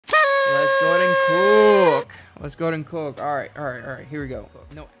Let's go ahead and cook. All right. Here we go.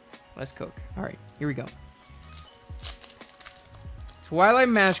 No, let's cook. All right, here we go. Twilight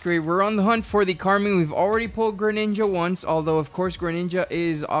Masquerade. We're on the hunt for the Carmine. We've already pulled Greninja once, although of course Greninja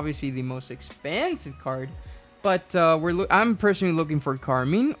is obviously the most expensive card. But I'm personally looking for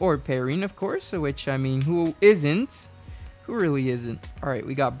Carmine or Perrine, of course. Which I mean, who isn't? Who really isn't? All right,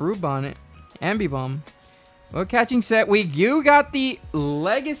 we got Brew Bonnet, Ambibomb. Well, catching set. You got the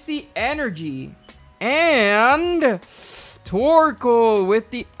Legacy Energy. And Torkoal with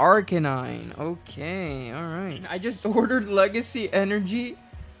the Arcanine. Okay, alright. I just ordered Legacy Energy.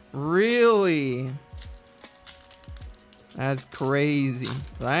 Really? That's crazy.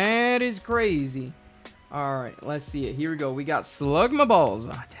 That is crazy. Alright, let's see it. Here we go. We got Slugmaballs.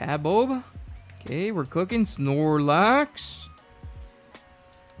 Tabob. Okay, we're cooking. Snorlax.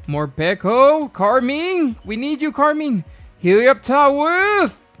 Morpeko. Carmine. We need you, Carmine. Helioptile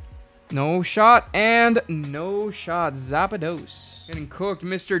with... no shot and no shot. Zapdos. Getting cooked,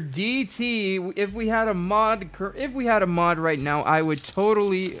 Mr. DT. If we had a mod right now, I would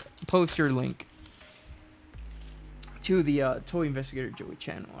totally post your link to the Toy Investigator Joey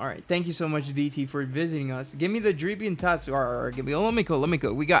channel. All right, thank you so much, DT, for visiting us. Give me the Dreepy and Tatsu. All right, give me. Let me go.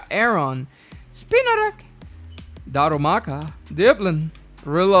 We got Aaron, Spinarak, Darumaka, Diplin,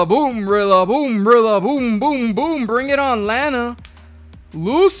 Rillaboom, boom, boom. Bring it on, Lana.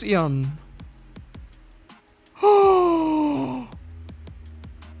 Lucian.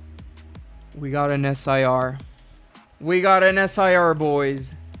 We got an SIR. We got an SIR,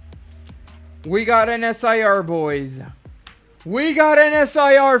 boys. We got an SIR, boys. We got an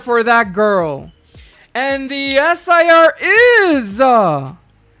SIR for that girl. And the SIR is...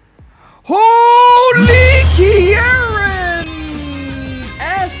 holy Kieran!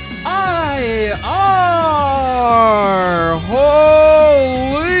 SIR!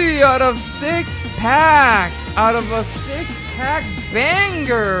 Holy! Out of 6 packs! Out of a 6-pack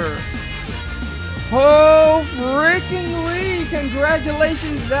banger! Oh, freaking Lee!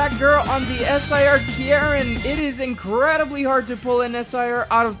 Congratulations, that girl, on the SIR Kieran. It is incredibly hard to pull an SIR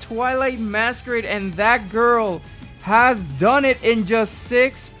out of Twilight Masquerade, and that girl has done it in just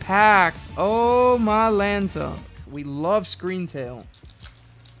 6 packs. Oh, my Lanta. We love Screentail.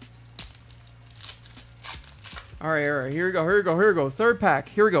 Alright, here we go. 3rd pack.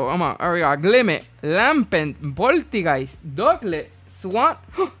 Here we go. Come on. Alright, Glimmet, Lampent, Poltegeist, Ducklet, Swan.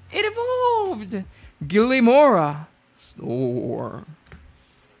 It evolved! Gillimora. Snore.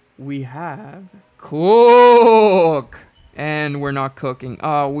 We have Cook. And we're not cooking.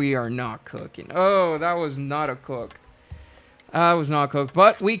 Oh, we are not cooking. Oh, that was not a cook. That was not cooked.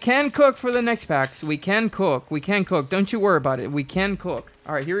 But we can cook for the next packs. We can cook. Don't you worry about it. We can cook.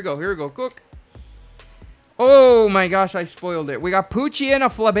 Alright, here we go. Cook. Oh my gosh, I spoiled it. We got Poochyena,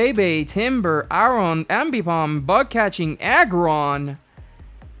 Flabebe, Timber, Aron, Ambipom, Bug Catching, Aggron.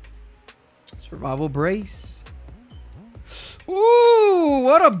 Survival Brace. Ooh,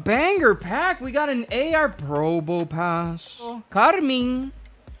 what a banger pack. We got an AR Probopass. Carmine.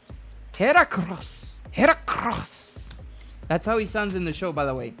 Heracross. That's how he sounds in the show, by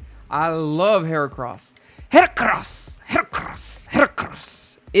the way. I love Heracross. Heracross.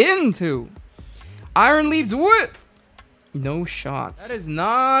 Into Iron Leaves with no shot. That is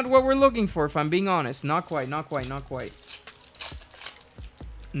not what we're looking for, if I'm being honest. Not quite. Not quite.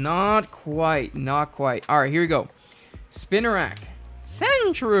 All right, here we go. Spinarak.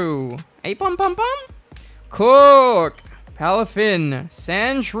 Sandshrew. Hey, pum. Cook. Palafin.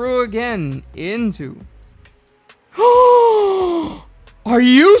 Sandshrew again. Into. Are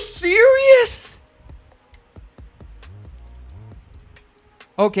you serious?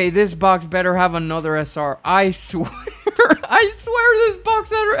 Okay, this box better have another SR. I swear. I swear this box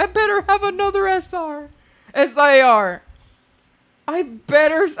better have another SR. SIR. I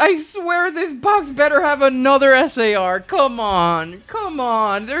swear this box better have another SAR. Come on.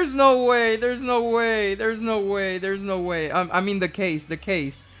 There's no way. I mean the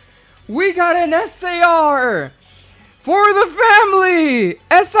case. We got an SAR for the family.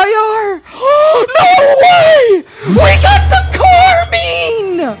 SIR. No way. We got the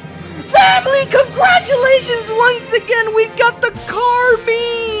Carmine. Family, congratulations once again. We got the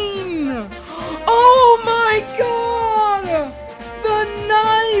Carmine. Oh my god. The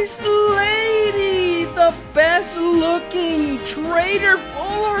nice lady, the best looking Trader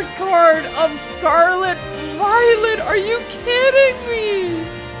Full Art card of Scarlet Violet. Are you kidding me?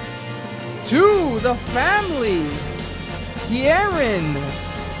 To the family, Kieran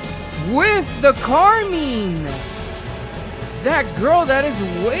with the Carmine. That girl, that is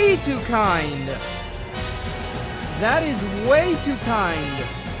way too kind.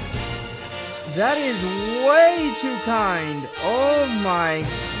 That is way too kind. Oh my...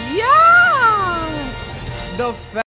 Yeah! The